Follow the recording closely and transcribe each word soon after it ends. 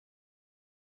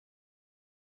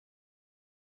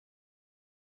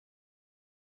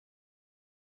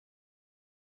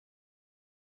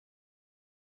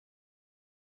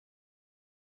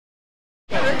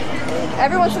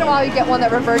Every once in a while you get one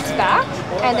that reverts back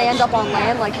and they end up on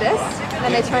land like this,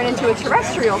 and they turn into a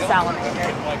terrestrial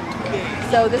salamander.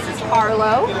 So this is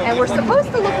Carlo, and we're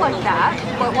supposed to look like that,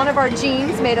 but one of our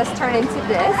genes made us turn into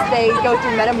this. They go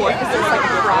through metamorphosis like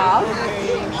a frog.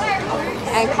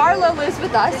 And Carlo lives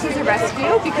with us. He's a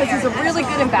rescue because he's a really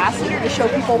good ambassador to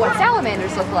show people what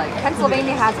salamanders look like.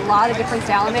 Pennsylvania has a lot of different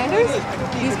salamanders.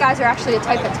 These guys are actually a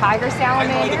type of tiger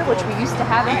salamander, which we used to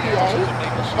have in PA,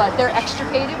 but they're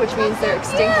extirpated, which means they're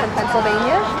extinct from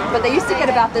Pennsylvania. But they used to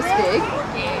get about this big.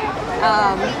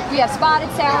 We have spotted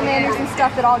salamanders and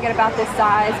stuff that all get about this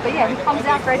size. But yeah, he comes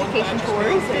out for education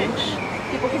tours, and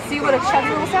people can see what a chubby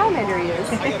little salamander he is.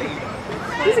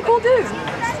 He's a cool dude.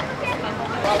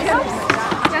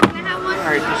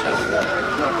 Alright,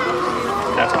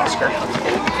 that's Oscar.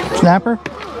 Snapper?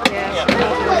 Yeah.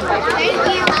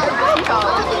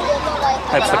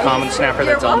 That's the common snapper.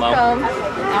 That's Elmo. Elmo?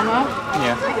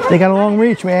 Yeah. They got a long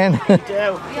reach, man. And then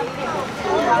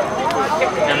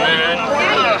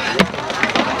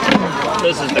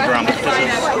this is the drum. This is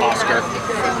Oscar.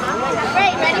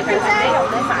 Ready for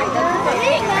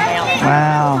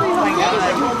Wow.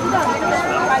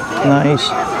 Nice.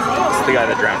 It's the guy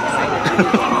that drowned.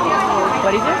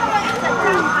 What do you do?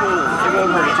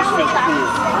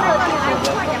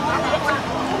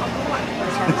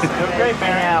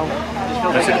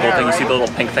 That's the cool thing. You see the little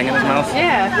pink thing in his mouth?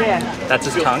 Yeah, yeah. That's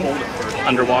his tongue.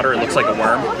 Underwater, it looks like a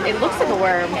worm. It looks like a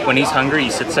worm. When he's hungry,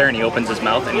 he sits there and he opens his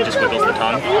mouth and he just wiggles the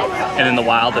tongue. And in the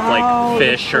wild, if like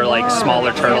fish or like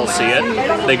smaller turtles see it,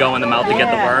 they go in the mouth to get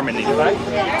the worm and he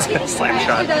slam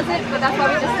shot. He does it, but that's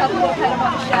why we just have a little pet him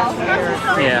on the shell.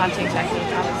 Yeah. Hunting technique.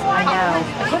 I know.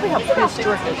 I probably help fish to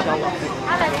work the shell up.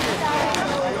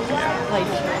 Like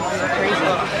crazy.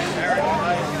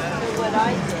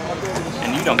 And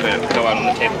you don't go out on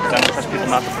the table because I don't trust people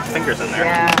not to put fingers in there.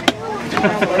 Yeah.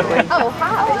 Oh,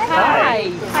 hi.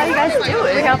 How you guys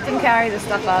doing? We helped him carry the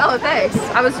stuff up. Oh, thanks.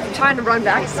 I was trying to run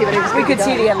back to see what he was We could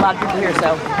see he had a lot of people here,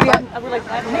 so we were like,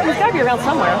 he's got to be around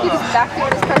somewhere. He was back there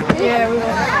this presentation. Yeah, we were.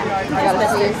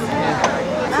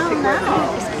 Oh no.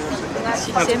 That's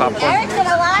popcorn.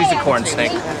 She's a corn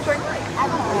snake.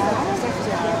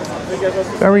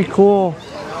 Very cool.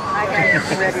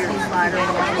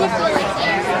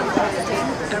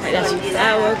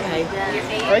 Oh, okay.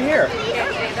 Right here.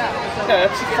 Yeah,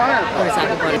 that's the farm. Or is that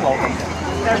the body?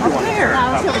 Everyone here.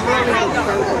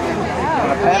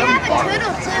 We have a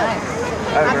turtle too.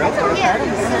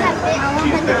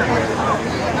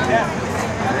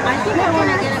 I think I want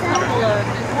to get a couple of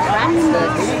rat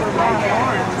sticks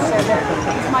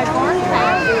for my barn.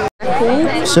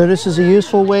 Cool. So this is a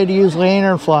useful way to use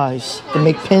lantern flies, to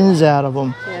make pins out of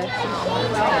them.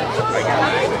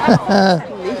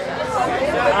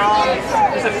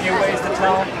 There's a few ways to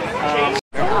tell.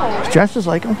 Dresses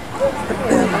like them.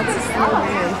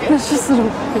 It's just a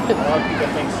little People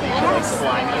think like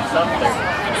slimy and stuff.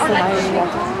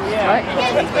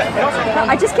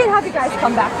 I just can't have you guys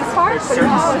come back this far, but if you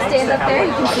want to stand up there,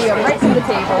 you can see them right from the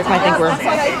table. I think we're. That's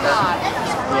what I thought.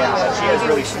 Yeah, she has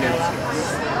really smooth.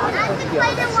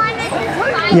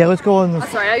 Yeah, let's go on.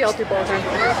 Sorry, I yelled through both.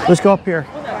 Let's go up here.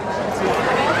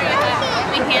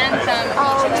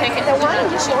 The one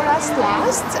you showed us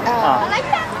last,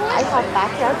 I have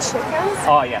backyard chickens,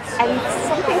 Oh, yes. and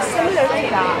something similar to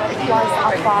that was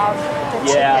above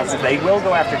the Yeah, chickens. they will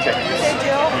go after chickens. They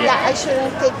do? Yeah, I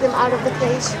shouldn't take them out of the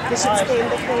cage. They should stay in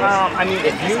the cage. I mean,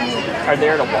 if you are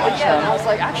there to watch them, I was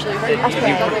like, actually, it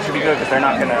should be good because they're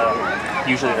not going to,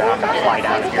 usually they're not going to fly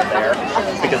down if you're there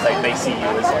because they see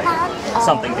you as like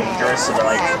something dangerous, so they're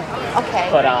like, Okay.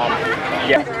 but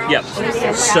yeah.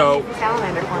 So,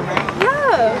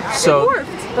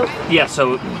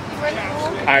 so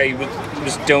I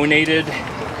was donated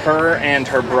her and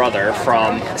her brother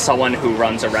from someone who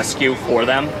runs a rescue for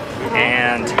them,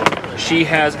 and she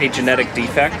has a genetic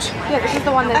defect. Yeah, this is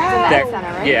the one that's in the ed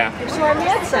center, right? Yeah. So our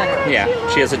med center. Yeah,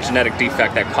 she has a genetic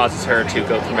defect that causes her to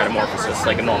go through metamorphosis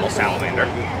like a normal salamander.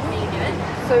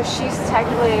 So she's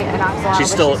technically an axolotl, She's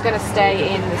but still- she's going to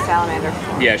stay in the salamander.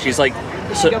 Yeah, she's like,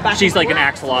 so she's like an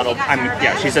axolotl. I mean,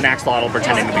 yeah, she's an axolotl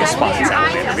pretending to be a spotted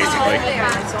salamander, basically.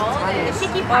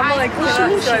 I'm like,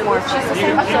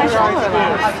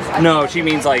 No, she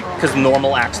means like, because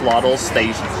normal axolotls,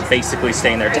 they basically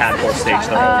stay in their tadpole stage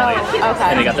the whole life,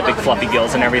 and they got the big fluffy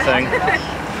gills and everything.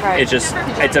 It's just,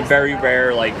 it's a very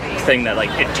rare like thing that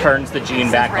like it turns the gene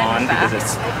back on because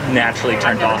it's naturally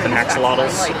turned off in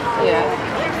axolotls.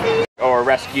 Yeah. Or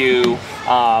rescue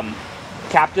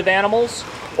captive animals,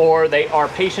 or they are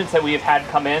patients that we have had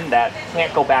come in that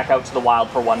can't go back out to the wild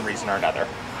for one reason or another.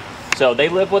 So they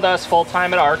live with us full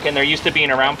time at Aark, and they're used to being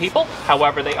around people.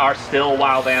 However, they are still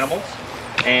wild animals.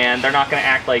 and they're not going to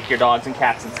act like your dogs and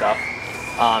cats and stuff.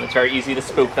 It's very easy to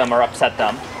spook them or upset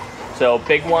them. So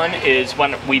big one is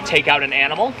when we take out an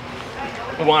animal,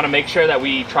 we want to make sure that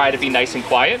we try to be nice and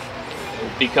quiet,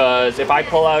 because if I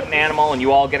pull out an animal and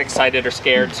you all get excited or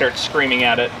scared, start screaming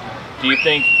at it, do you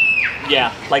think,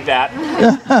 yeah, like that,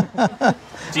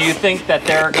 do you think that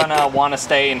they're going to want to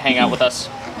stay and hang out with us?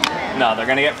 No, they're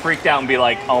going to get freaked out and be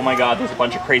like, oh my God, there's a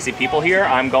bunch of crazy people here,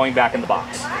 I'm going back in the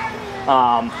box.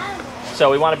 So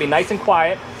we want to be nice and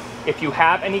quiet. If you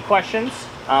have any questions,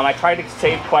 I try to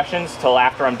save questions till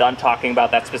after I'm done talking about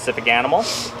that specific animal.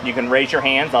 You can raise your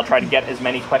hands. I'll try to get as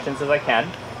many questions as I can.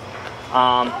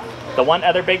 The one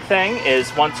other big thing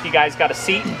is once you guys got a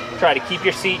seat, try to keep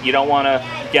your seat. You don't want to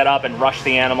get up and rush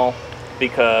the animal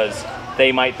because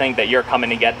they might think that you're coming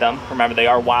to get them. Remember, they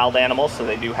are wild animals, so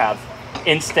they do have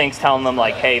instincts telling them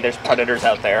like, hey, there's predators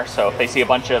out there. So if they see a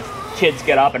bunch of kids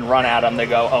get up and run at them, they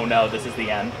go, oh no, this is the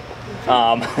end.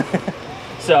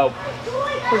 So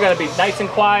we're going to be nice and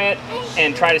quiet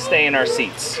and try to stay in our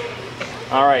seats.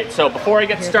 All right, so before I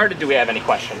get started, do we have any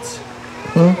questions?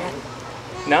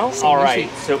 No? All right.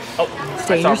 So, oh,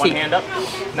 I saw one hand up.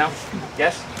 No?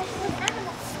 Yes?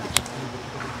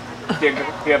 Do you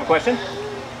have a question?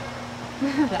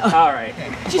 No. All right.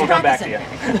 We'll come back to you.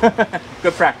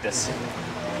 Good practice.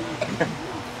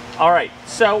 All right,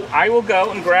 so I will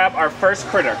go and grab our first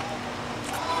critter.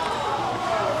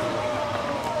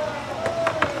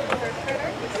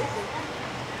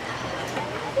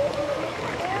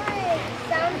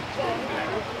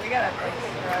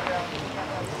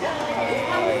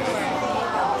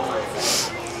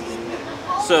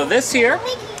 So this here,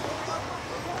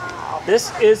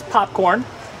 this is Popcorn,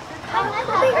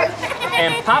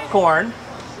 and Popcorn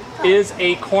is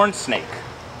a corn snake.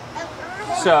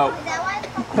 So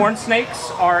corn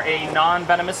snakes are a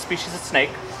non-venomous species of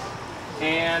snake,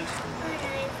 and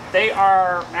they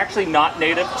are actually not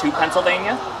native to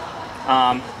Pennsylvania.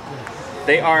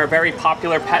 They are a very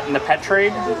popular pet in the pet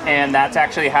trade, and that's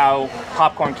actually how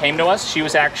Popcorn came to us. She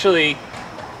was actually,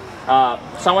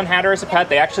 someone had her as a pet.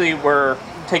 They actually were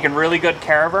taking really good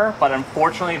care of her, but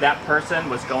unfortunately that person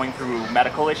was going through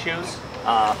medical issues.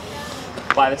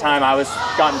 By the time I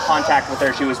got in contact with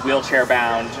her, she was wheelchair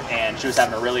bound and she was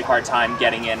having a really hard time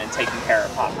getting in and taking care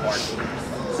of Popcorn.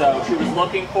 So she was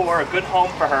looking for a good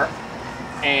home for her,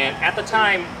 and at the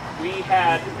time we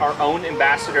had our own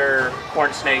ambassador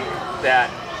corn snake that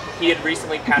he had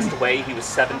recently passed away. He was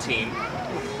 17,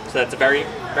 so that's a very,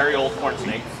 very old corn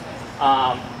snake.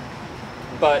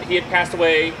 But he had passed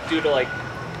away due to like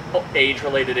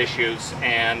age-related issues,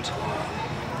 and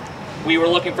we were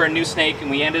looking for a new snake, and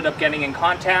we ended up getting in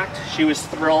contact. She was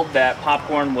thrilled that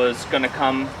Popcorn was going to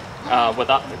come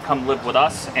live with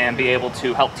us and be able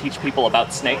to help teach people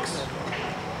about snakes.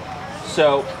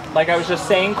 So, like I was just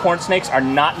saying, corn snakes are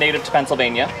not native to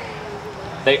Pennsylvania.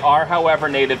 They are, however,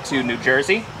 native to New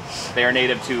Jersey. They are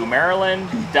native to Maryland,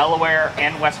 Delaware,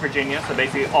 and West Virginia, so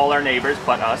basically all our neighbors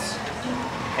but us.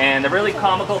 And the really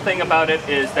comical thing about it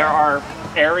is there are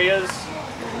areas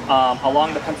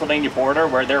along the Pennsylvania border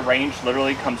where their range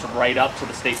literally comes right up to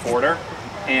the state border,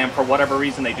 and for whatever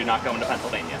reason they do not go into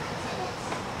Pennsylvania.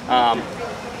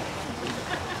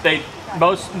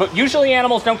 Usually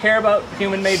animals don't care about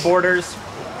human-made borders.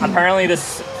 Apparently this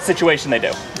situation they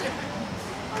do.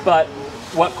 But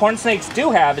what corn snakes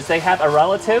do have is they have a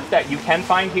relative that you can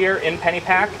find here in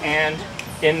Pennypack and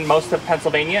in most of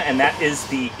Pennsylvania, and that is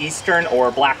the eastern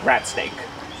or black rat snake.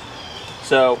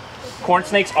 So corn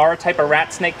snakes are a type of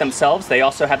rat snake themselves. They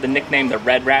also have the nickname the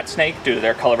red rat snake due to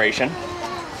their coloration.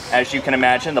 As you can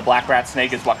imagine, the black rat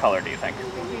snake is what color do you think?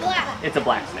 Black. It's a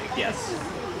black snake, yes.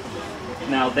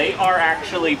 Now they are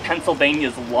actually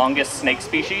Pennsylvania's longest snake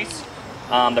species.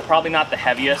 They're probably not the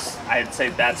heaviest. I'd say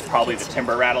that's probably the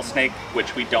timber rattlesnake,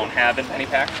 which we don't have in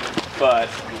Pennypack. But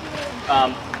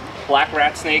black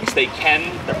rat snakes, the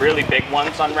really big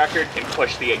ones on record can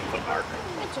push the 8-foot mark.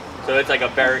 So it's like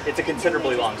it's a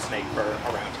considerably long snake for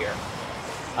around here.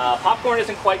 Popcorn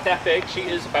isn't quite that big. She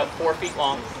is about 4 feet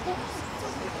long.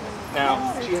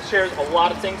 Now, she shares a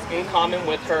lot of things in common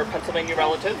with her Pennsylvania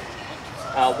relative.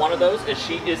 One of those is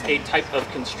she is a type of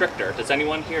constrictor. Does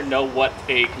anyone here know what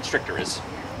a constrictor is?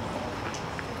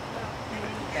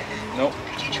 Nope.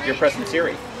 You're pressing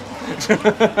Siri.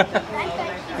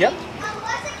 Yep.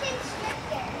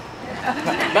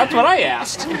 That's what I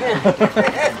asked.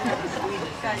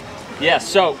 Yes,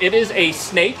 so it is a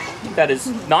snake that is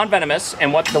non-venomous,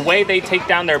 and the way they take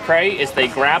down their prey is they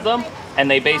grab them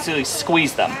and they basically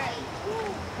squeeze them.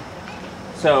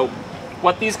 So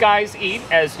what these guys eat,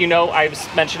 as you know, I was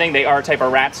mentioning, they are a type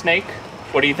of rat snake.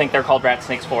 What do you think they're called rat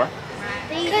snakes for?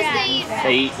 They eat rats.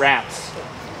 They eat rats.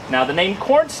 Now the name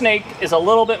corn snake is a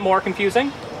little bit more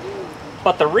confusing,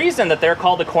 but the reason that they're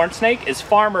called the corn snake is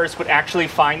farmers would actually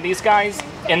find these guys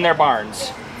in their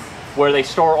barns, where they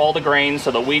store all the grains,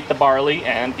 so the wheat, the barley,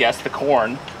 and yes, the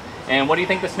corn. And what do you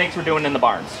think the snakes were doing in the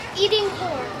barns? Eating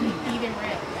corn. Eating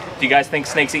red. Do you guys think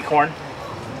snakes eat corn?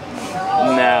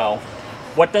 No.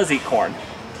 What does eat corn?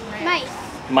 Mice.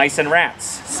 Mice and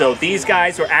rats. So these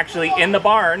guys were actually in the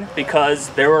barn because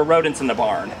there were rodents in the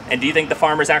barn. And do you think the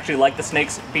farmers actually like the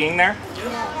snakes being there?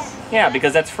 Yes. Yeah,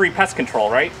 because that's free pest control,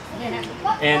 right?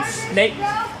 Yeah. And snake...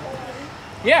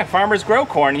 Yeah, farmers grow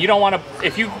corn. You don't want to...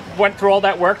 If you went through all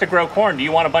that work to grow corn, do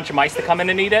you want a bunch of mice to come in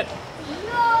and eat it?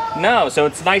 No, so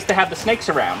it's nice to have the snakes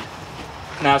around.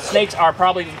 Now, snakes are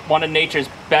probably one of nature's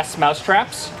best mouse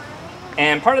traps.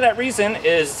 And part of that reason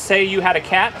is, say you had a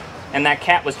cat, and that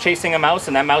cat was chasing a mouse,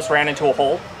 and that mouse ran into a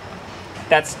hole.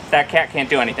 That cat can't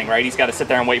do anything, right? He's got to sit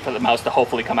there and wait for the mouse to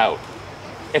hopefully come out.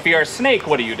 If you're a snake,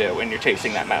 what do you do when you're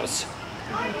chasing that mouse?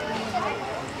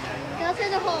 Go through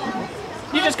the hole.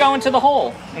 You just go into the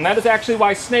hole. And that is actually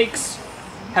why snakes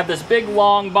have this big,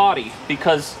 long body,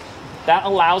 because that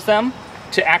allows them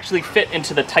to actually fit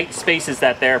into the tight spaces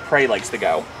that their prey likes to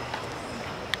go.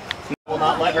 We'll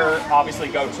not let her obviously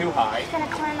go too high,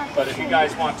 but if you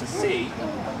guys want to see.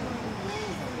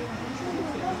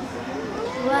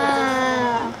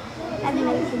 Wow.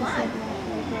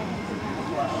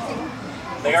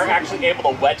 They are actually able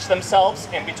to wedge themselves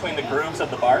in between the grooves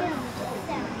of the bark,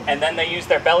 and then they use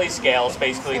their belly scales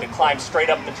basically to climb straight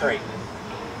up the tree.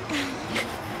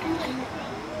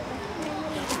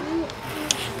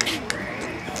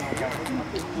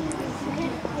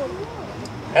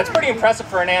 That's pretty impressive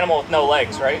for an animal with no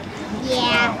legs, right?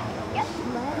 Yeah.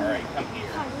 All right, come here.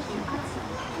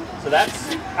 So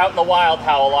that's out in the wild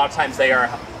how a lot of times they are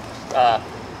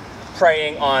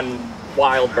preying on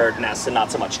wild bird nests and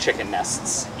not so much chicken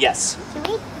nests. Yes? Can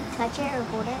we touch it or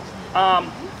hold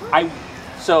it?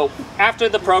 So after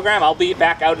the program, I'll be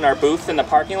back out in our booth in the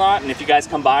parking lot, and if you guys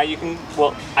come by, you can,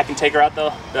 well, I can take her out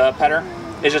the pet her.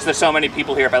 It's just there's so many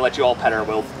people here, if I let you all pet her,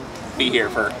 we'll be here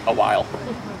for a while.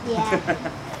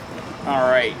 Yeah. All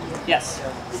right, yes.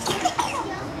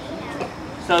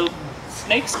 So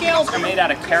snake scales are made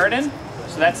out of keratin,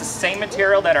 so that's the same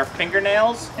material that our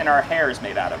fingernails and our hair is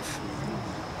made out of.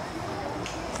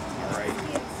 All right,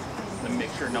 let me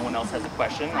make sure no one else has a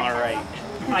question. All right.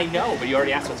 I know, but you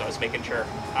already asked us, so I was making sure.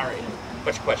 All right,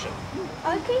 what's your question?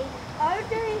 Okay, are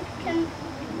they can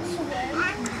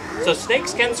swim? So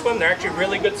snakes can swim, they're actually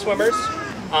really good swimmers.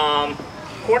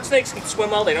 Corn snakes can swim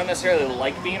well, they don't necessarily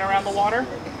like being around the water.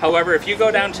 However, if you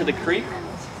go down to the creek,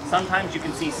 sometimes you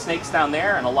can see snakes down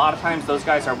there, and a lot of times those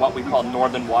guys are what we call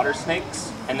northern water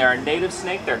snakes. And they're a native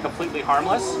snake, they're completely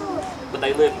harmless, but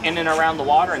they live in and around the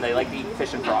water and they like to eat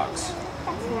fish and frogs.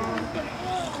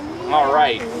 All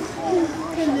right.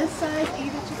 Can this size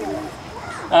eat a chicken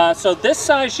egg? So this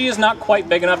size, she is not quite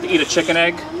big enough to eat a chicken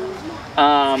egg.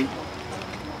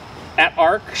 At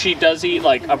Aark, she does eat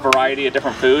like a variety of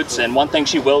different foods, and one thing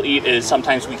she will eat is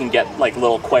sometimes we can get like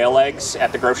little quail eggs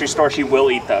at the grocery store. She will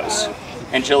eat those,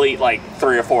 and she'll eat like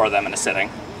 3 or 4 of them in a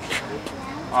sitting.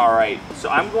 All right, so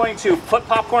I'm going to put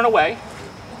popcorn away,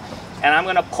 and I'm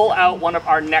going to pull out one of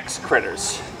our next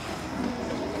critters.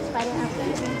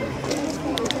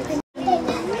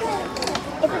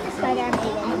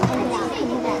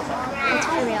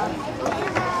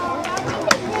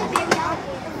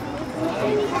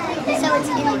 So it's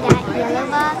in that yellow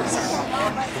box.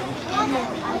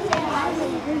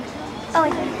 Oh,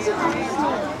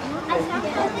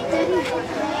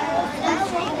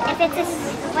 if it's a,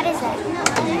 what is that?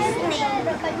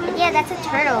 Yeah, that's a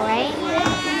turtle, right?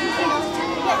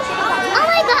 Oh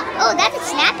my god! Oh, that's a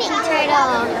snapping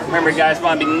turtle. Remember, you guys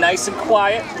want to be nice and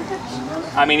quiet.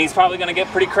 I mean, he's probably going to get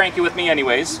pretty cranky with me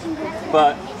anyways.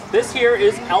 But this here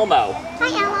is Elmo.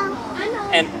 Hi, Elmo.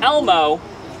 And Elmo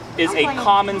is a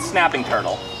common snapping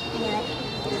turtle.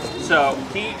 So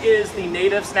he is the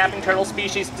native snapping turtle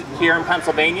species here in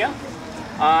Pennsylvania.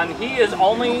 And he is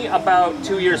only about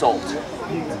 2 years old.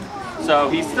 So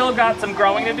he's still got some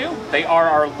growing to do. They are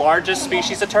our largest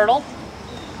species of turtle.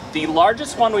 The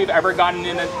largest one we've ever gotten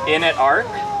in at Aark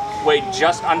weighed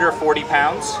just under 40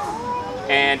 pounds.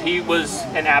 And he was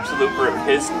an absolute brute.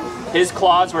 His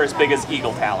claws were as big as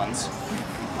eagle talons.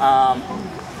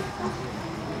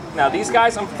 Now these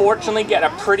guys unfortunately get a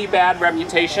pretty bad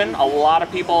reputation. A lot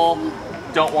of people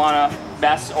don't want to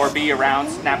mess or be around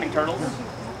snapping turtles.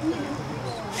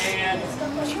 And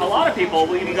a lot of people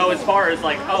will even go as far as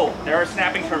like, oh, there are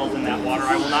snapping turtles in that water.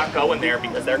 I will not go in there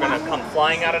because they're going to come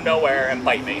flying out of nowhere and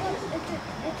bite me.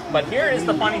 But here is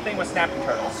the funny thing with snapping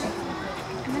turtles.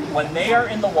 When they are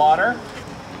in the water,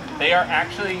 they are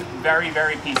actually very,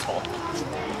 very peaceful.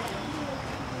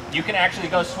 You can actually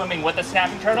go swimming with a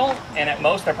snapping turtle, and at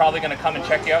most they're probably going to come and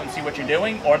check you out and see what you're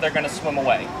doing, or they're going to swim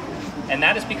away. And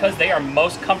that is because they are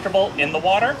most comfortable in the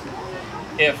water.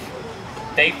 If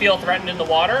they feel threatened in the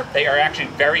water, they are actually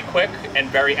very quick and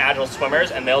very agile swimmers,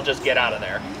 and they'll just get out of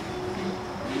there.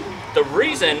 The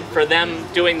reason for them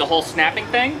doing the whole snapping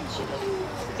thing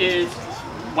is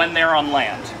when they're on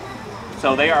land.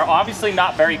 So they are obviously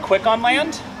not very quick on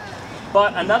land,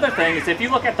 but another thing is if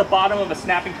you look at the bottom of a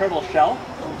snapping turtle shell,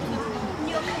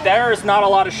 there is not a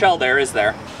lot of shell there, is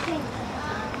there?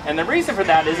 And the reason for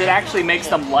that is it actually makes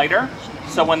them lighter,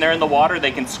 so when they're in the water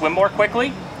they can swim more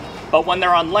quickly, but when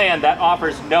they're on land that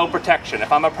offers no protection.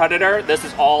 If I'm a predator, this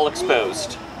is all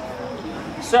exposed.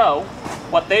 So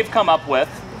what they've come up with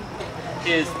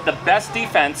is the best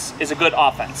defense is a good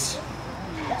offense.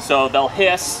 So they'll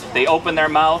hiss, they open their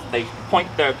mouth, they point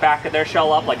the back of their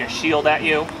shell up like a shield at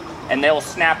you, and they'll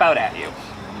snap out at you.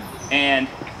 And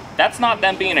that's not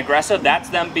them being aggressive, that's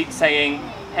them saying,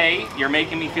 hey, you're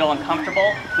making me feel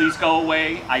uncomfortable, please go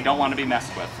away, I don't want to be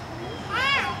messed with.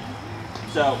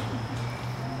 So,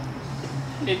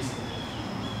 it's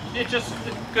just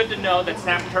good to know that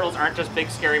snapping turtles aren't just big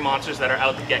scary monsters that are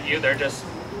out to get you, they're just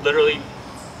literally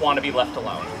want to be left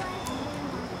alone.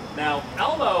 Now,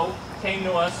 Elmo came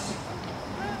to us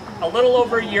a little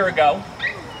over a year ago,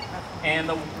 and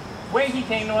the way he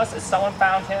came to us is someone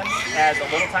found him as a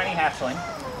little tiny hatchling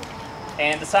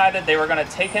and decided they were going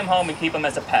to take him home and keep him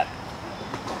as a pet.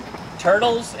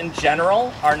 Turtles in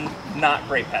general are not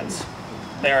great pets.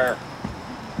 They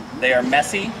are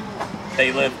messy,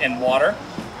 they live in water,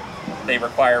 they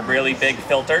require really big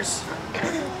filters,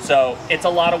 so it's a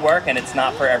lot of work and it's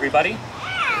not for everybody.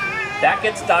 That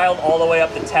gets dialed all the way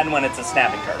up to 10 when it's a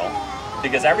snapping turtle,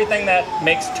 because everything that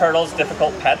makes turtles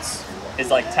difficult pets is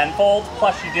like tenfold,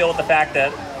 plus you deal with the fact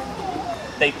that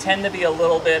they tend to be a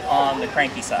little bit on the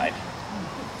cranky side.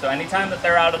 So anytime that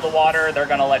they're out of the water, they're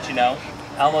gonna let you know.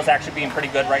 Elmo's actually being pretty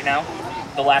good right now.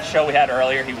 The last show we had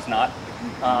earlier, he was not.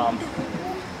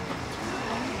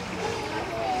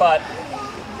 But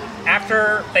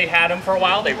after they had him for a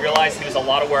while, they realized he was a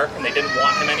lot of work and they didn't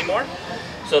want him anymore.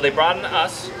 So they brought him to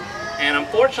us, and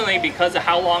unfortunately, because of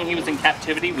how long he was in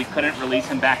captivity, we couldn't release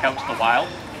him back out to the wild.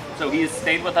 So he has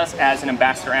stayed with us as an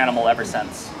ambassador animal ever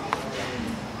since.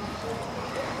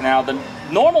 Now, the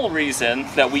normal reason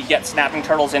that we get snapping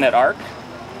turtles in at Aark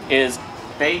is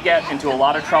they get into a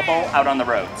lot of trouble out on the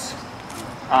roads.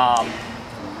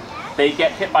 They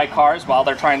get hit by cars while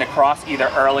they're trying to cross, either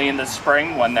early in the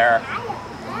spring when they're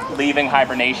leaving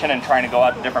hibernation and trying to go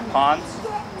out to different ponds,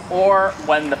 or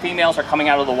when the females are coming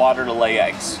out of the water to lay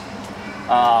eggs.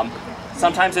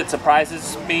 Sometimes it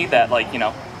surprises me that, like, you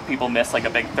know, people miss like a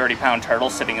big 30-pound turtle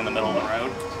sitting in the middle of the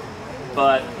road.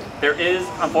 But there is,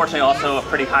 unfortunately, also a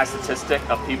pretty high statistic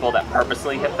of people that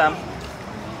purposely hit them,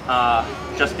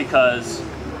 just because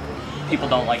people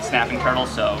don't like snapping turtles,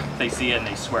 so they see it and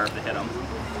they swerve to hit them.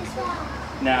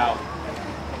 Now,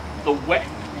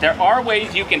 there are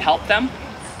ways you can help them.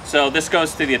 So this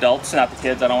goes to the adults, not the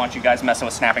kids. I don't want you guys messing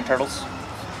with snapping turtles.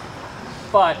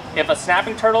 But if a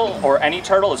snapping turtle or any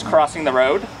turtle is crossing the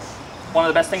road, one of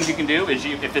the best things you can do is,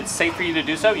 if it's safe for you to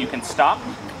do so, you can stop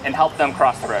and help them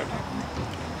cross the road.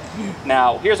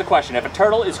 Now, here's a question. If a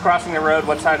turtle is crossing the road,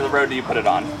 what side of the road do you put it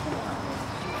on?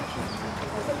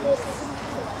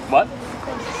 What?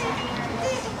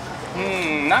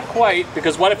 Not quite,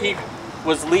 because what if he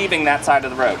was leaving that side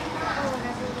of the road?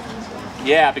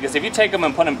 Yeah, because if you take him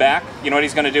and put him back, you know what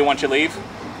he's going to do once you leave?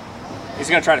 He's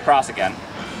going to try to cross again.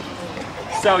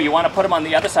 So you want to put him on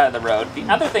the other side of the road. The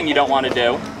other thing you don't want to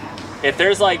do, if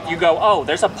there's like, you go, oh,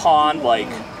 there's a pond like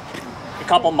a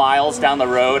couple miles down the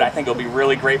road, I think it'll be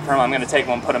really great for him, I'm going to take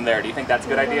him and put him there. Do you think that's a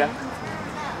good idea?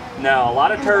 No, a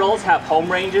lot of turtles have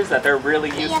home ranges that they're really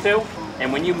used to,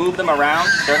 and when you move them around,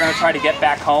 they're going to try to get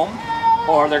back home,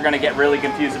 or they're going to get really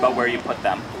confused about where you put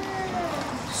them.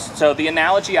 So the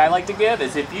analogy I like to give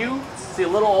is, if you see a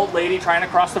little old lady trying to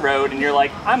cross the road and you're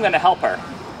like, I'm going to help her,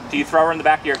 do you throw her in the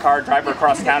back of your car, drive her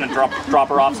across town, and drop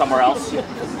her off somewhere else?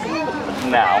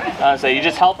 No. So you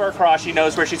just help her across, she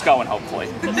knows where she's going, hopefully.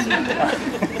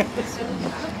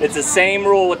 It's the same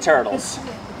rule with turtles.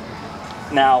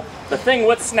 Now, the thing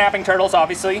with snapping turtles,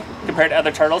 obviously, compared to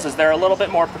other turtles, is they're a little bit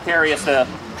more precarious to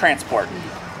transport.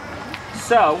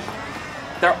 So,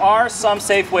 there are some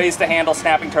safe ways to handle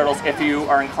snapping turtles if you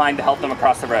are inclined to help them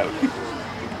across the road.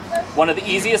 One of the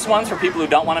easiest ones for people who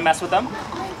don't want to mess with them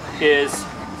is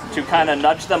to kind of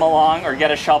nudge them along or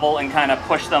get a shovel and kind of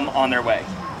push them on their way.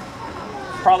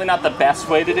 Probably not the best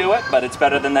way to do it, but it's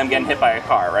better than them getting hit by a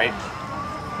car, right?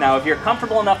 Now, if you're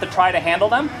comfortable enough to try to handle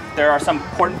them, there are some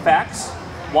important facts.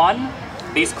 One,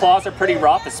 these claws are pretty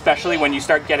rough, especially when you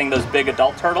start getting those big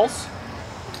adult turtles.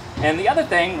 And the other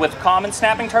thing with common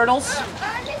snapping turtles,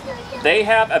 they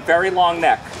have a very long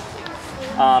neck.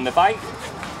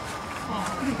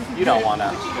 You don't want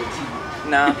to.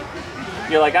 No.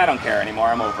 You're like, I don't care anymore,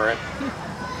 I'm over it.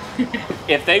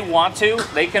 If they want to,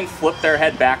 they can flip their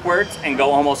head backwards and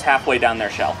go almost halfway down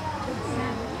their shell.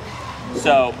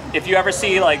 So if you ever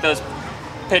see like those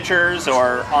pictures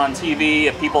or on TV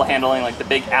of people handling like the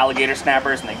big alligator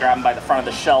snappers and they grab them by the front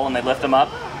of the shell and they lift them up,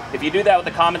 if you do that with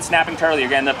the common snapping turtle, you're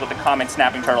going to end up with the common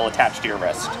snapping turtle attached to your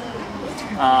wrist.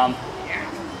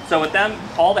 So with them,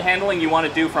 all the handling you want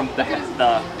to do from the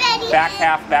back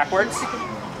half backwards.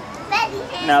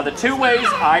 Now the two ways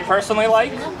I personally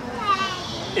like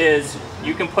is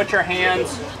you can put your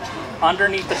hands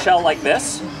underneath the shell like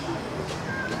this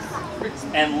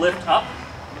and lift up,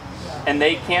 and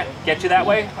they can't get you that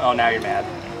way. Oh, now you're mad.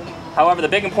 However, the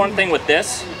big important thing with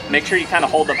this, make sure you kind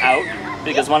of hold them out,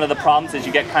 because one of the problems is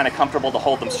you get kind of comfortable to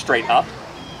hold them straight up,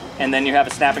 and then you have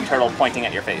a snapping turtle pointing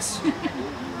at your face.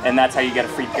 And that's how you get a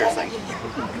free piercing.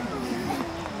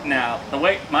 Now,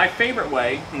 my favorite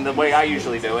way, and the way I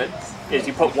usually do it, is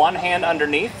you put one hand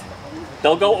underneath.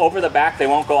 They'll go over the back, they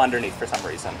won't go underneath for some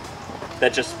reason.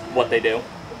 That's just what they do.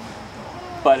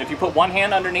 But if you put one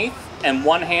hand underneath and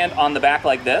one hand on the back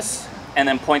like this, and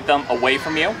then point them away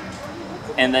from you,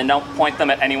 and then don't point them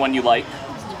at anyone you like.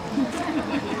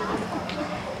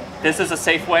 This is a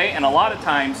safe way, and a lot of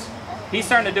times, he's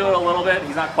starting to do it a little bit,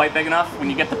 he's not quite big enough. When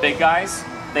you get the big guys,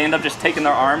 they end up just taking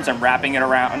their arms and wrapping it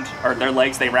around, or their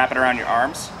legs, they wrap it around your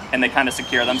arms, and they kind of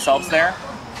secure themselves there.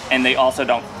 And they also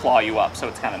don't claw you up, so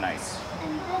it's kind of nice.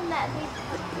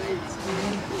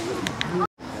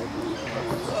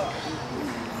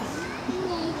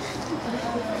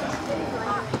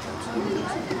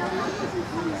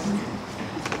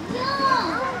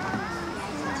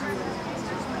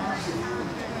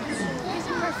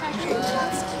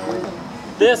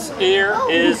 This here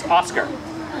is Oscar.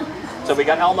 So we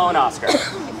got Elmo and Oscar.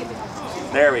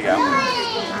 There we go.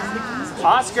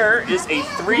 Oscar is a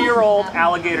 3-year-old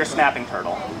alligator snapping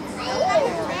turtle.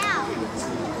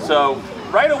 So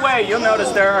right away you'll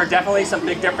notice there are definitely some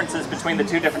big differences between the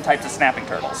two different types of snapping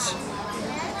turtles.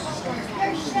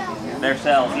 Their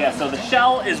shells, yeah. So the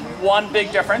shell is one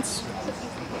big difference.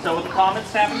 So with the common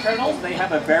snapping turtles, they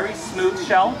have a very smooth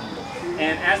shell.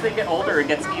 And as they get older, it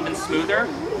gets even smoother.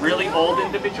 Really old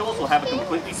individuals will have a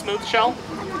completely smooth shell.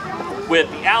 With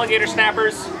the alligator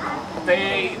snappers,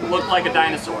 they look like a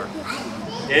dinosaur.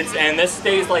 And this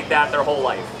stays like that their whole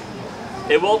life.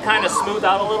 It will kind of smooth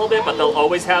out a little bit, but they'll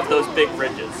always have those big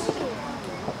ridges.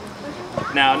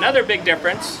 Now another big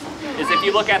difference is if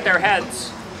you look at their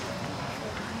heads,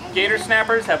 gator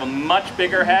snappers have a much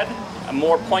bigger head, a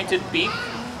more pointed beak,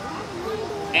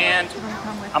 and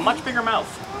a much bigger mouth.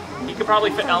 You could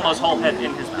probably fit Elmo's whole head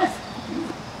in his mouth.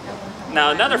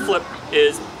 Now another flip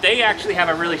is they actually have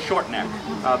a really short neck.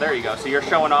 Oh, there you go. So you're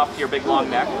showing off your big long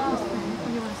neck.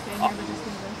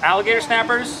 Alligator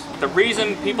snappers, the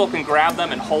reason people can grab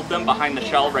them and hold them behind the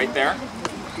shell right there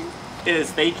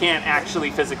is they can't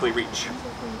actually physically reach.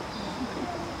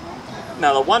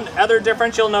 Now the one other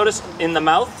difference you'll notice in the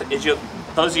mouth is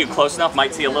those of you close enough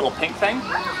might see a little pink thing.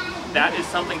 That is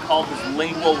something called his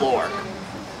lingual lore.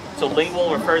 So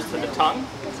lingual refers to the tongue.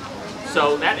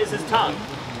 So that is his tongue.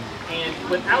 And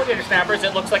with alligator snappers,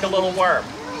 it looks like a little worm.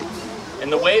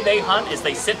 And the way they hunt is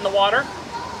they sit in the water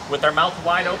with their mouth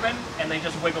wide open and they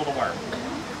just wiggle the worm.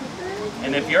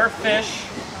 And if you're a fish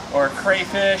or a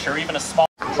crayfish or even a small,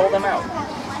 pull them out.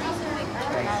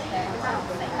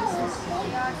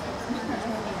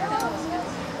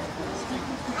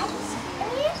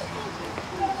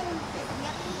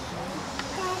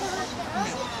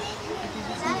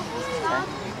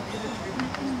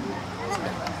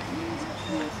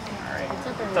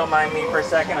 Don't mind me for a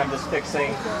second, I'm just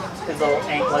fixing his little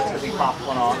anklets because he popped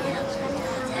one off.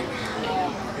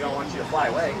 We don't want you to fly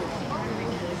away.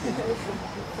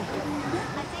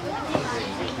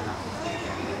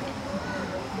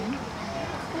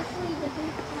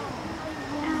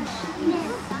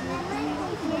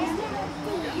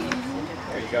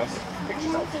 There you go. Fix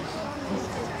yourself.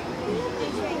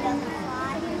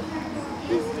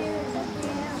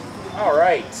 All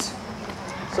right.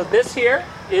 So this here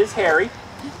is Harry.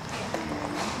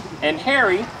 And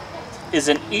Harry is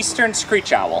an eastern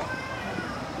screech owl.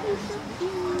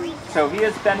 So he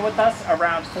has been with us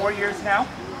around 4 years now.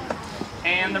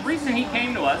 And the reason he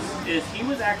came to us is he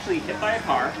was actually hit by a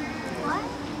car,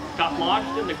 got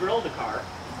lodged in the grill of the car,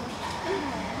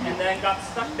 and then got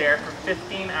stuck there for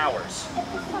 15 hours.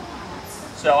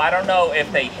 So I don't know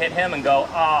if they hit him and go,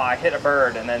 "Ah, I hit a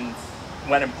bird," and then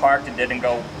went and parked and didn't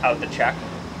go out to check.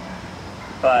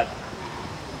 But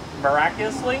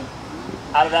miraculously,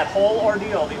 out of that whole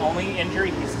ordeal, the only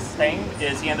injury he sustained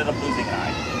is he ended up losing an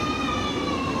eye.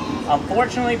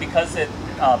 Unfortunately, because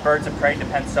birds of prey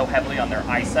depend so heavily on their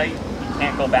eyesight, he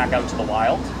can't go back out to the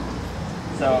wild.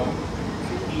 So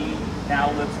he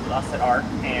now lives with us at Aark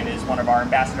and is one of our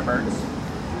ambassador birds.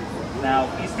 Now,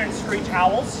 eastern screech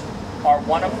owls are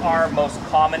one of our most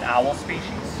common owl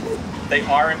species. They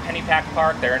are in Pennypack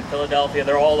Park, they're in Philadelphia,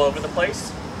 they're all over the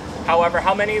place. However,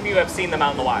 how many of you have seen them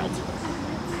out in the wild?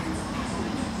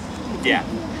 Yeah.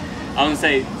 I was gonna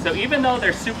say, so even though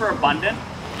they're super abundant,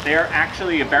 they are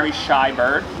actually a very shy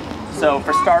bird. So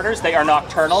for starters, they are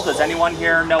nocturnal. Does anyone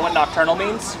here know what nocturnal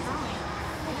means?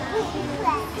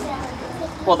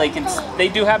 Well, they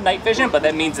do have night vision, but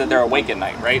that means that they're awake at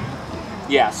night, right?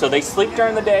 Yeah, so they sleep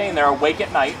during the day and they're awake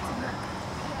at night.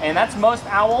 And that's most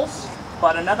owls,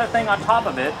 but another thing on top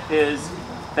of it is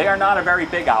they are not a very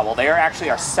big owl. They are actually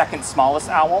our second smallest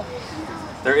owl.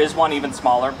 There is one even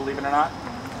smaller, believe it or not.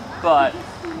 But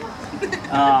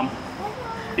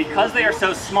because they are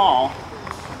so small,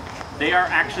 they are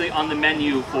actually on the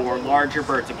menu for larger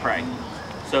birds of prey.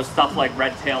 So stuff like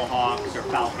red-tailed hawks or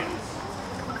falcons.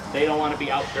 They don't want to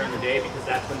be out during the day because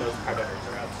that's when those predators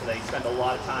are out. So they spend a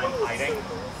lot of time hiding.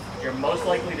 You're most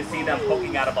likely to see them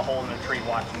poking out of a hole in a tree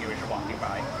watching you as you're walking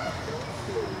by.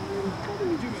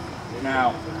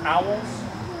 Now, owls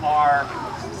are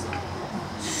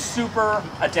super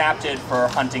adapted for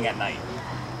hunting at night.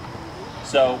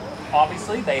 So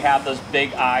obviously they have those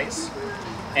big eyes,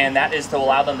 and that is to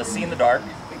allow them to see in the dark.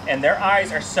 And their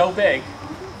eyes are so big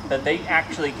that they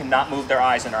actually cannot move their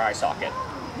eyes in their eye socket.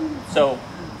 So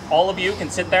all of you can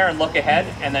sit there and look ahead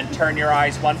and then turn your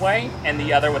eyes one way and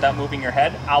the other without moving your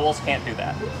head. Owls can't do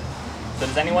that. So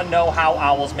does anyone know how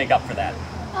owls make up for that?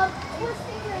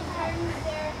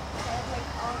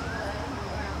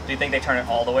 Do you think they turn it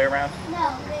all the way around?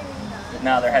 No, maybe not.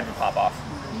 No, their head would pop off.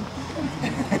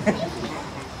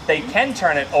 They can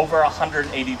turn it over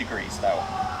 180 degrees though.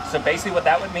 So basically what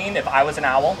that would mean, if I was an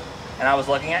owl and I was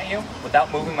looking at you,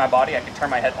 without moving my body, I could turn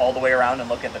my head all the way around and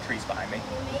look at the trees behind me.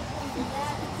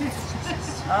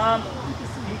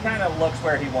 He kind of looks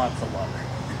where he wants to look.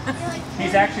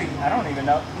 He's actually, I don't even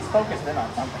know, he's focused in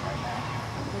on something right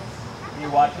now. Are you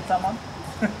watching someone?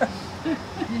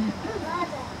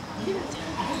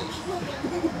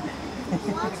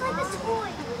 Looks like a toy.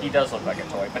 He does look like a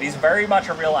toy, but he's very much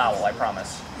a real owl, I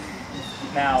promise.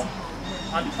 Now,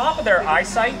 on top of their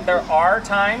eyesight, there are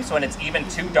times when it's even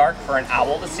too dark for an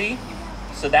owl to see.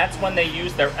 So that's when they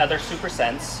use their other super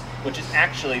sense, which is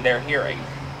actually their hearing.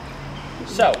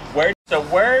 So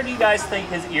where do you guys think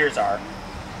his ears are?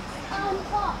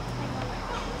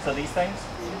 So these things?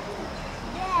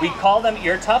 We call them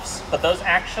ear tufts, but those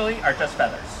actually are just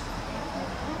feathers.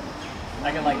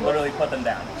 I can like literally put them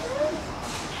down.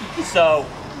 So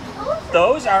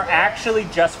those are actually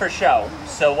just for show.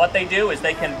 So what they do is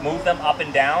they can move them up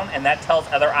and down, and that tells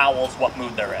other owls what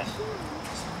mood they're in.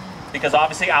 Because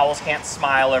obviously owls can't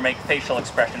smile or make facial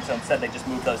expressions, so instead they just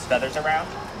move those feathers around.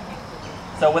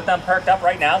 So with them perked up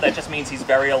right now, that just means he's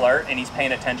very alert and he's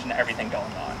paying attention to everything going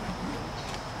on.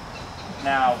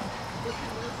 Now,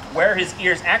 where his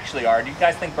ears actually are, do you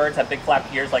guys think birds have big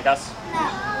flappy ears like us?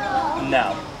 No.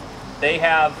 No. They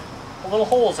have little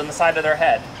holes in the side of their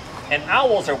head. And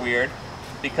owls are weird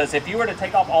because if you were to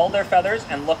take off all their feathers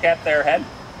and look at their head,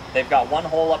 they've got one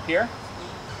hole up here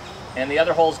and the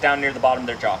other hole's down near the bottom of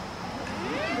their jaw.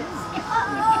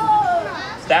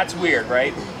 That's weird,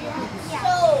 right?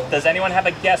 Does anyone have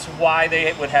a guess why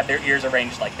they would have their ears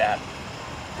arranged like that?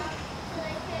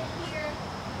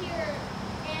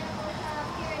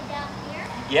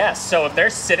 Yes, so if they're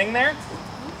sitting there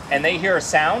and they hear a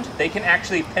sound, they can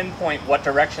actually pinpoint what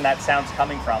direction that sound's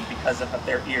coming from because of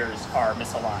their ears are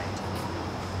misaligned.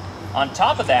 On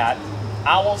top of that,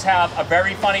 owls have a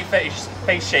very funny face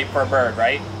shape for a bird,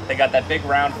 right? They got that big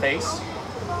round face.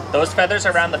 Those feathers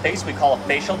around the face we call a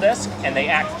facial disc, and they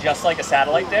act just like a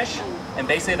satellite dish. And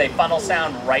basically they funnel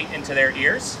sound right into their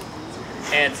ears.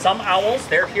 And some owls,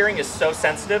 their hearing is so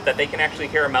sensitive that they can actually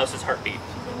hear a mouse's heartbeat.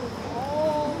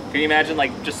 Can you imagine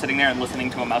like just sitting there and listening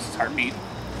to a mouse's heartbeat?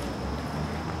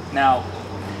 Now,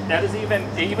 it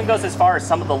even goes as far as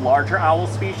some of the larger owl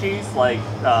species, like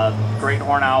great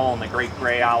horned owl and the great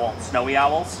gray owl and snowy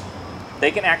owls.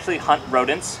 They can actually hunt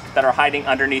rodents that are hiding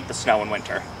underneath the snow in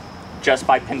winter, just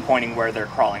by pinpointing where they're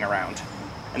crawling around.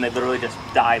 And they literally just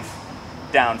dive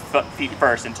down feet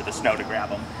first into the snow to grab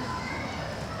them.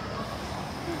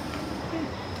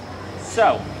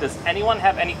 So, does anyone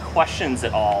have any questions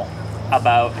at all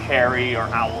about hairy or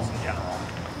owls in general.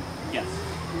 Yes.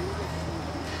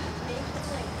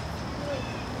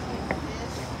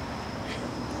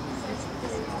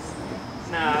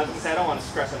 Nah, I was gonna say I don't want to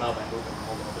stress him out by moving him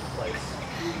all over the place.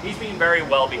 He's being very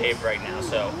well behaved right now,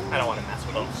 so I don't want to mess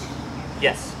with him.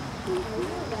 Yes.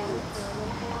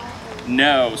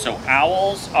 No, so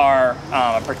owls are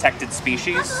a protected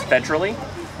species federally,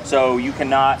 so you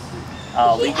cannot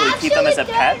legally keep them as a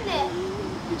pet.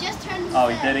 He just turned his Oh,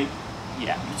 head. he did he?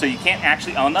 Yeah. So you can't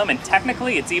actually own them, and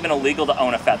technically it's even illegal to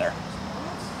own a feather.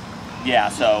 Yeah,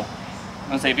 so I'm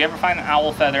gonna say if you ever find an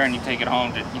owl feather and you take it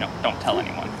home, you know, don't tell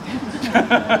anyone.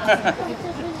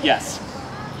 Yes.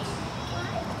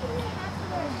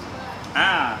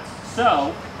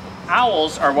 So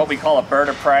owls are what we call a bird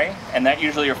of prey, and that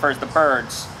usually refers to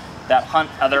birds that hunt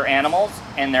other animals,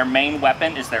 and their main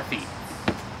weapon is their feet.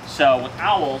 So with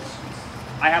owls,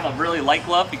 I have a really light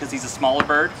glove because he's a smaller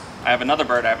bird. I have another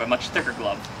bird, I have a much thicker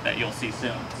glove that you'll see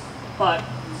soon. But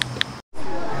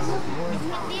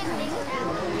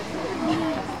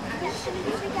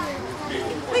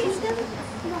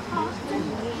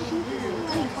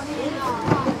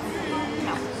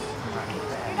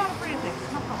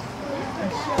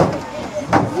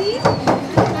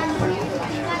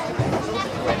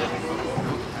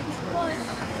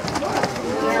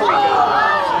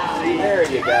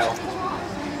there you go.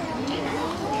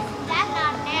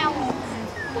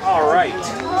 All right.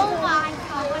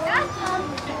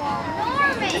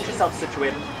 Get yourself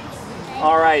situated.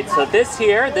 All right, so this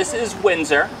is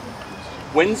Windsor.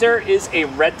 Windsor is a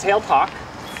red-tailed hawk.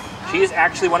 She is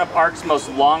actually one of Aark's most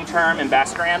long-term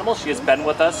ambassador animals. She has been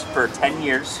with us for 10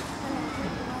 years.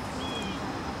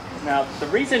 Now, the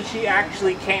reason she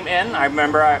actually came in, I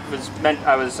remember I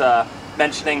was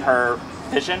mentioning her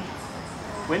vision.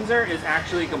 Windsor is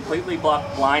actually completely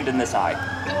blind in this eye.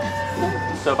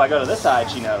 So if I go to this side,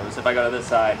 she knows. If I go to this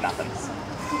side, nothing.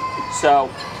 So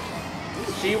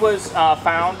she was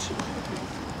found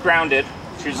grounded.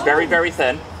 She was very, very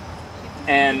thin.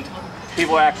 And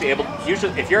people are actually able,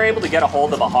 usually if you're able to get a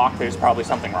hold of a hawk, there's probably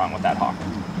something wrong with that hawk.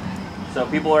 So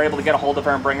people are able to get a hold of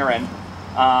her and bring her in.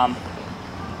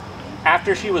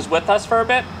 After she was with us for a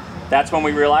bit, that's when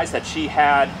we realized that she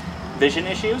had vision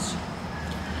issues.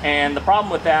 And the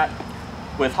problem with that,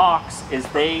 with hawks, is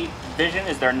vision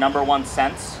is their #1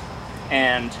 sense,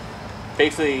 and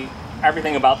basically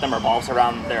everything about them revolves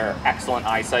around their excellent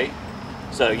eyesight.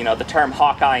 So, you know, the term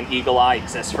hawkeye and eagle eye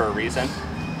exists for a reason.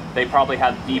 They probably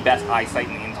have the best eyesight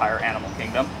in the entire animal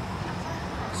kingdom.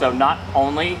 So not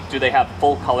only do they have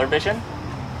full color vision,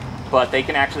 but they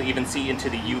can actually even see into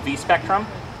the UV spectrum.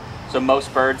 So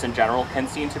most birds in general can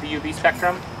see into the UV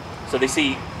spectrum. So they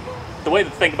see, the way to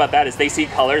think about that is they see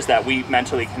colors that we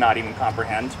mentally cannot even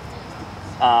comprehend.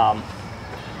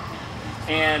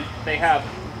 And they have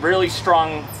really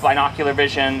strong binocular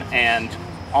vision and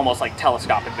almost like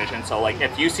telescopic vision. So like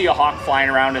if you see a hawk flying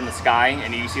around in the sky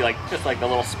and you see like just like a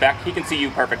little speck, he can see you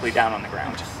perfectly down on the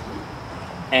ground.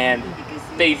 And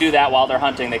they do that while they're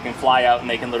hunting. They can fly out and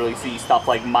they can literally see stuff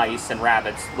like mice and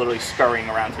rabbits literally scurrying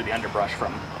around through the underbrush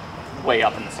from way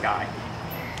up in the sky.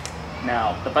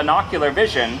 Now, the binocular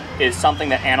vision is something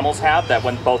that animals have that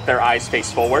when both their eyes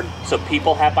face forward. So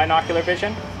people have binocular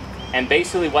vision. And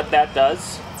basically what that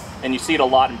does, and you see it a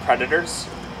lot in predators,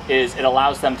 is it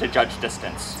allows them to judge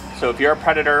distance. So if you're a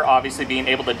predator, obviously being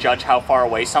able to judge how far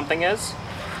away something is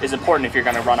important if you're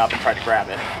going to run up and try to grab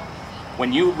it.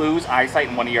 When you lose eyesight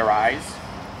in one of your eyes,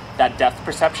 that depth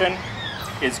perception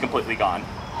is completely gone.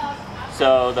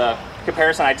 So the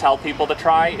comparison I tell people to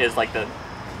try is like to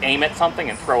aim at something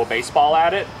and throw a baseball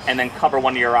at it, and then cover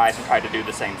one of your eyes and try to do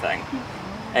the same thing.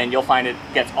 And you'll find it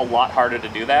gets a lot harder to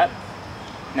do that.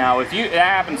 Now, if that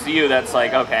happens to you, that's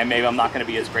like, okay, maybe I'm not going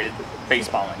to be as great at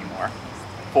baseball anymore.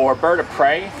 For a bird of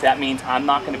prey, that means I'm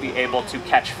not going to be able to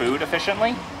catch food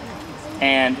efficiently.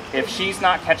 And if she's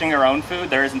not catching her own food,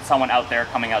 there isn't someone out there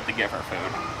coming out to give her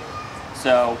food.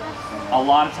 So a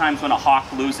lot of times when a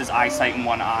hawk loses eyesight in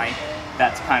one eye,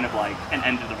 that's kind of like an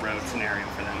end of the road scenario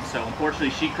for them. So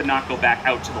unfortunately, she could not go back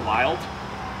out to the wild.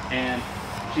 And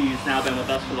she's now been with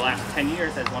us for the last 10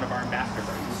 years as one of our ambassador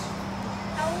birds.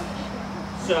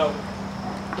 So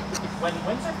when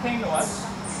Windsor came to us,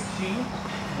 she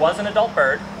was an adult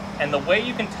bird. And the way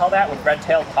you can tell that with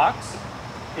red-tailed hawks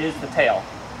is the tail.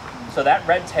 So that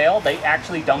red tail, they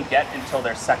actually don't get until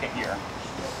their second year.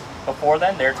 Before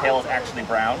then, their tail is actually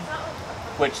brown,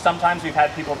 which sometimes we've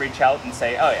had people reach out and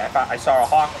say, oh yeah, I saw a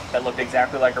hawk that looked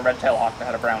exactly like a red-tailed hawk that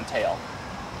had a brown tail.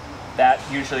 That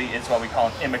usually is what we call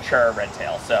an immature red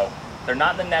tail. So they're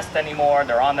not in the nest anymore,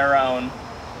 they're on their own,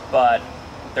 but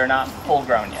they're not full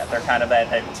grown yet. They're kind of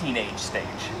at a teenage stage.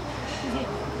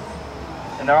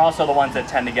 And they're also the ones that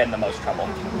tend to get in the most trouble.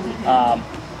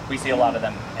 We see a lot of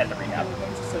them at the rehab.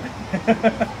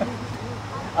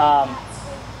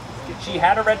 She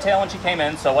had a red tail when she came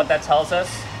in, so what that tells us,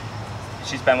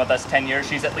 she's been with us 10 years,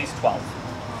 she's at least 12.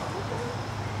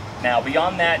 Now,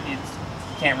 beyond that, you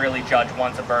can't really judge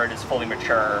once a bird is fully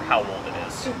mature or how old it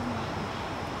is. Do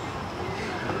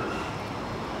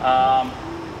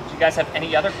you guys have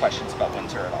any other questions about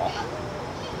Windsor at all?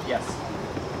 Yes?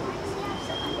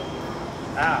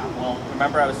 Well,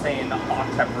 remember I was saying the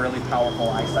hawks have really powerful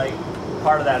eyesight?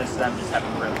 Part of that is them just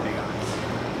having really big eyes.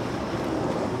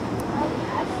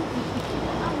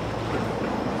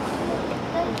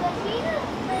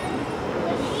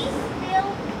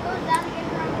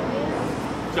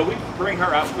 So we bring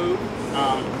her out food.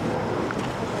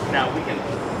 Now we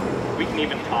can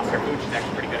even toss her food. She's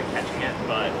actually pretty good at catching it,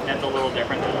 but that's a little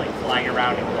different than like flying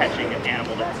around and catching an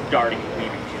animal that's darting and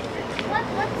leaving you. What's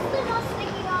the most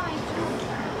sticky line?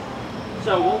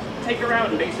 So we'll take her out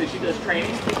and basically she does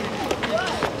training.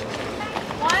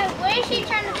 Where is she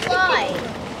trying to fly?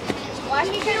 Why is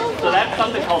she trying to fly? So that's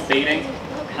something called baiting.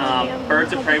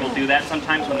 Birds of prey will do that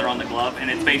sometimes when they're on the glove,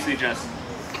 and it's basically just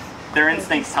their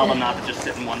instincts tell them not to just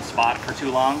sit in one spot for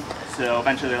too long. So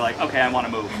eventually they're like, okay, I want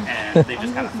to move, and they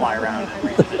just kind of fly around and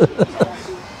reposition themselves.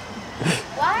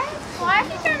 Why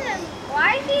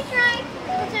is she trying to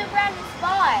around the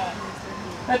spot?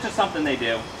 That's just something they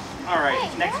do. All right,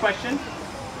 next question.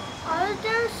 Are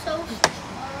they so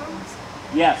strong?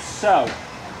 Yes, so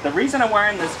the reason I'm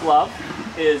wearing this glove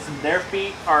is their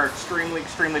feet are extremely,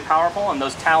 extremely powerful, and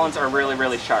those talons are really,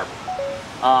 really sharp.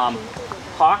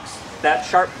 Hawks, that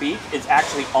sharp beak is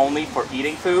actually only for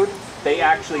eating food. They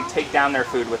actually take down their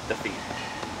food with the feet.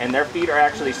 And their feet are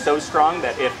actually so strong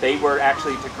that if they were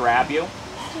actually to grab you,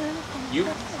 you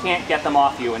can't get them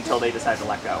off you until they decide to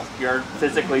let go. You're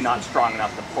physically not strong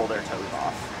enough to pull their toes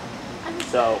off.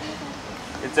 So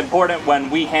it's important when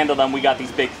we handle them, we got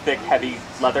these big, thick, heavy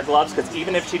leather gloves, because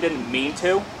even if she didn't mean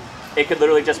to, it could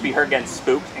literally just be her getting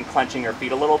spooked and clenching her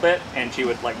feet a little bit, and she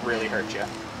would like really hurt you.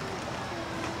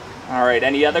 All right,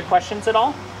 any other questions at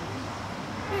all?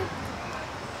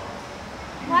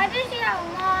 Why does she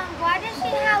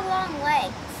have long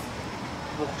legs?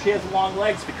 Well, she has long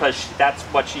legs because that's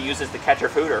what she uses to catch her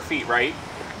food, her feet, right?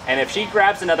 And if she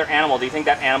grabs another animal, do you think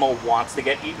that animal wants to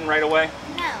get eaten right away?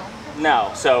 No.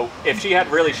 No, so if she had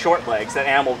really short legs, that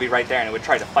animal would be right there and it would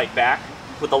try to fight back.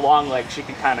 With the long legs, she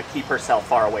can kind of keep herself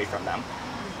far away from them.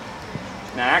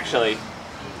 Now actually,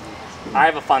 I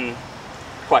have a fun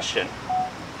question.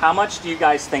 How much do you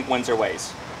guys think Windsor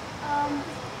weighs?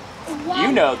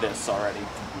 You know this already.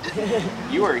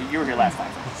 You were here last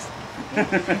time.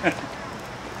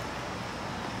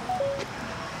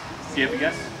 Do you have a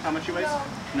guess how much she weighs?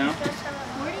 No?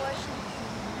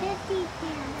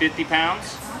 50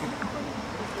 pounds?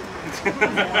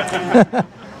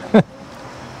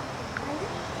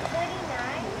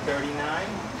 39?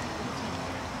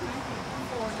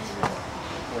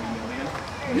 40 million?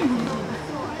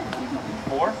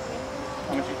 4?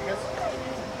 How much did you guess?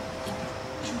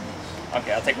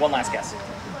 Okay, I'll take one last guess.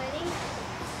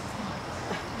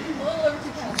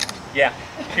 Yeah,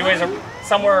 she weighs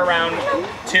somewhere around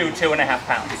 2.5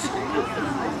 pounds.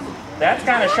 That's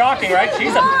kind of shocking, right?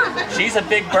 She's a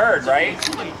big bird, right?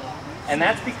 And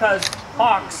that's because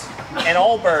hawks and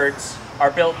all birds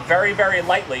are built very, very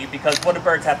lightly, because what do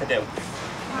birds have to do?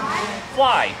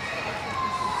 Fly.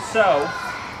 So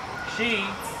she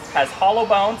has hollow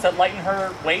bones that lighten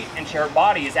her weight, and her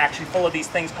body is actually full of these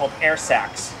things called air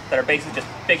sacs that are basically just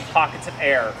big pockets of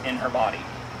air in her body.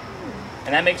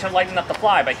 And that makes her light enough to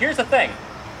fly. But here's the thing.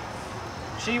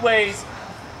 She weighs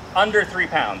under 3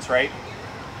 pounds, right?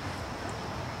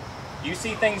 You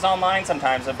see things online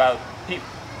sometimes about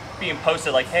being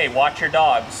posted like, hey, watch your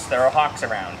dogs, there are hawks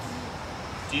around.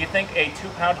 Do you think a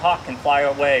 2-pound hawk can fly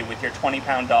away with your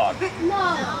 20-pound dog?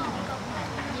 No.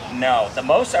 No. The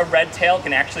most a red tail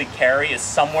can actually carry is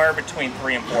somewhere between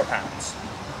 3 and 4 pounds.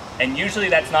 And usually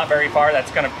that's not very far.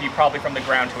 That's going to be probably from the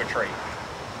ground to a tree.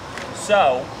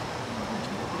 So,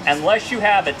 unless you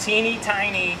have a teeny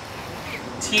tiny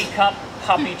teacup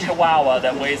puppy chihuahua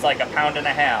that weighs like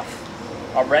 1.5 pounds,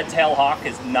 a red-tailed hawk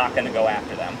is not going to go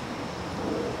after them.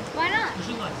 Why not?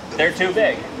 They're too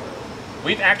big.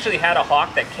 We've actually had a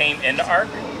hawk that came into Aark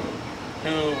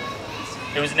who,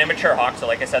 it was an immature hawk, so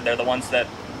like I said, they're the ones that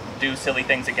do silly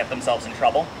things and get themselves in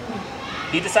trouble.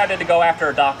 He decided to go after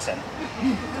a dachshund.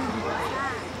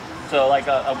 So like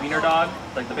a wiener dog,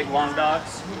 like the big long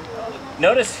dogs.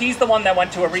 Notice he's the one that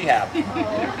went to a rehab.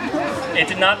 It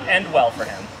did not end well for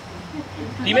him.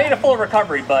 He made a full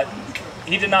recovery, but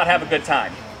he did not have a good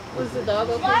time. Was the dog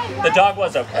okay? The dog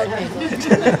was okay.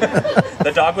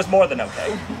 The dog was more than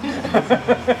okay.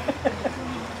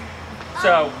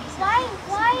 So.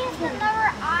 Why is the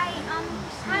number I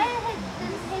how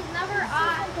did his number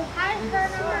I how did her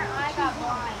number I got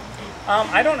blind?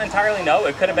 I don't entirely know.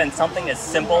 It could have been something as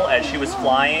simple as she was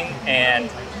flying and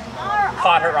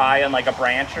caught her eye on like a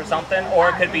branch or something, or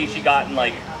it could be she got in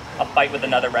like a fight with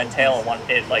another red tail and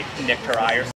it like nicked her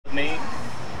eye or something.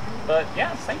 But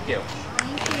yeah, thank you.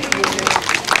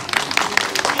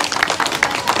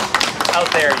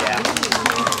 Out there, yeah.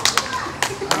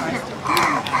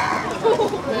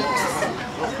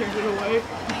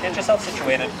 Get yourself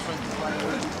situated.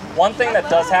 One thing that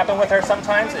does happen with her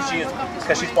sometimes is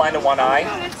because she's blind in one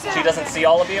eye, she doesn't see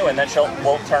all of you, and then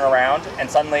will turn around, and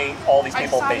suddenly all these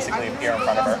people basically appear in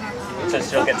front of her. So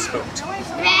she'll get spooked. You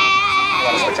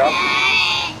want to switch up?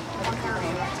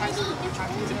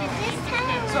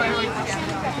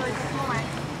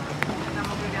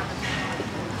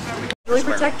 Really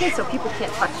protected, so people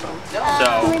can't touch them.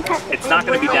 So it's not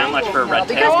going to be that much for a red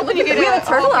tail. We have a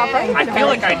turtle out there. I feel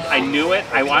like I knew it.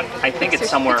 I think it's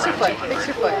somewhere around 200. Fix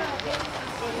your foot.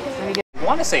 I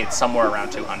want to say it's somewhere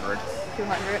around 200.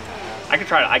 200. I could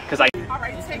try to, because I. All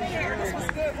right, take care. This was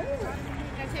good. Ooh.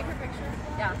 Can I take her picture?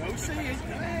 Yeah.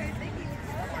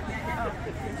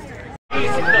 He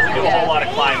doesn't do a whole lot of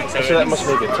climbing, so that must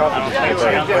make it tough.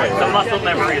 the muscle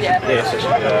memory is.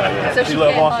 So She's a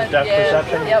little lost in depth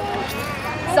perception. Yep.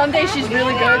 Some days she's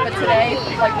really good, but today,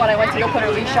 like when I went to go put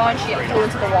her leash on, she flew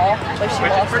into the wall, like she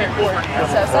lost her cord.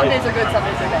 So some days are good, some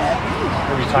days are bad.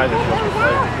 Every time there's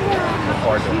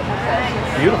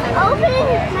beautiful.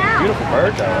 Beautiful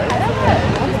bird, though, right?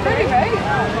 Yeah, it's pretty, right?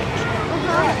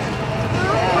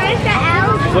 Where's the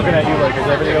owl? She's looking at you like, is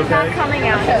everything okay? Not coming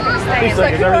out. He's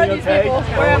like, is everything okay?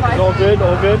 Where am I? All good,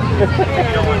 all good.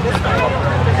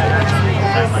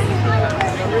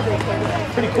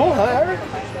 Pretty cool, huh, Eric?